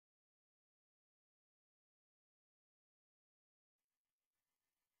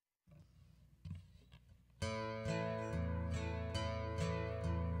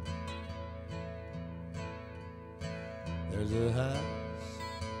There's a house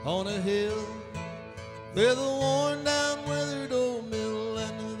on a hill with a worn-down, weathered old mill,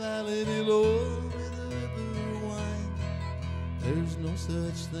 and a valley below with a river wind. There's no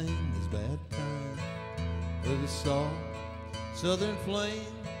such thing as bad time with a soft southern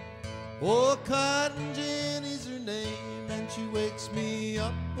flame. Oh, Cotton Jenny's her name, and she wakes me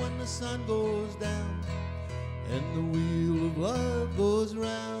up when the sun goes down, and the wheel of love goes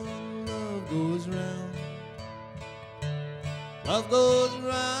round, love goes round, love goes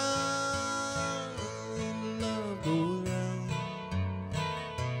round, love goes round.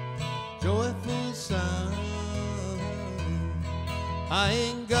 Joyful sound. I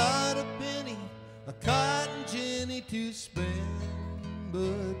ain't got a penny, a cotton Jenny to spend,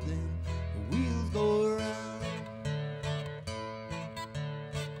 but then the wheels go around.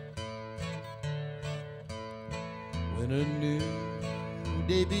 When a new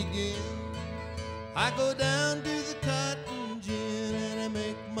day begins, I go down to the cotton gin, and I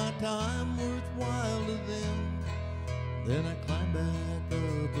make my time worthwhile to them. Then I climb back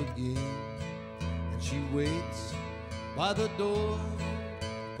up again, and she waits by the door.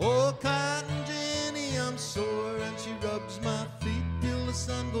 Oh, Cotton Jenny, I'm sore, and she rubs my feet till the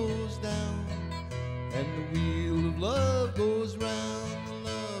sun goes down, and the wheel of love goes round,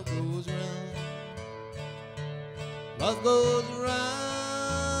 love goes round, love goes round,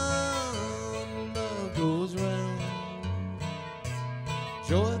 love goes round.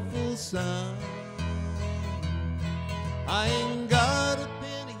 Joyful sound. I ain't got a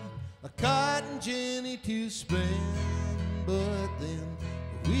penny, a cotton Jenny to spend, but then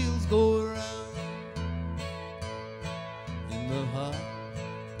the wheels go around. In the hot,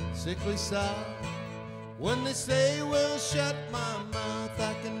 sickly south, when they say, well, shut my mouth,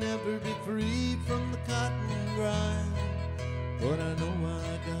 I can never be free from the cotton grind. But I know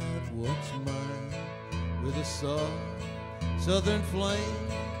I got what's mine with a soft southern flame.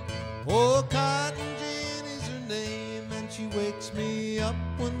 Oh, Cotton Jenny's her name, and she wakes me up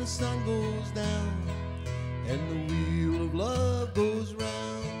when the sun goes down, and the wheel of love goes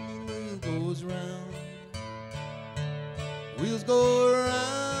round, the wheel goes round, wheels go around.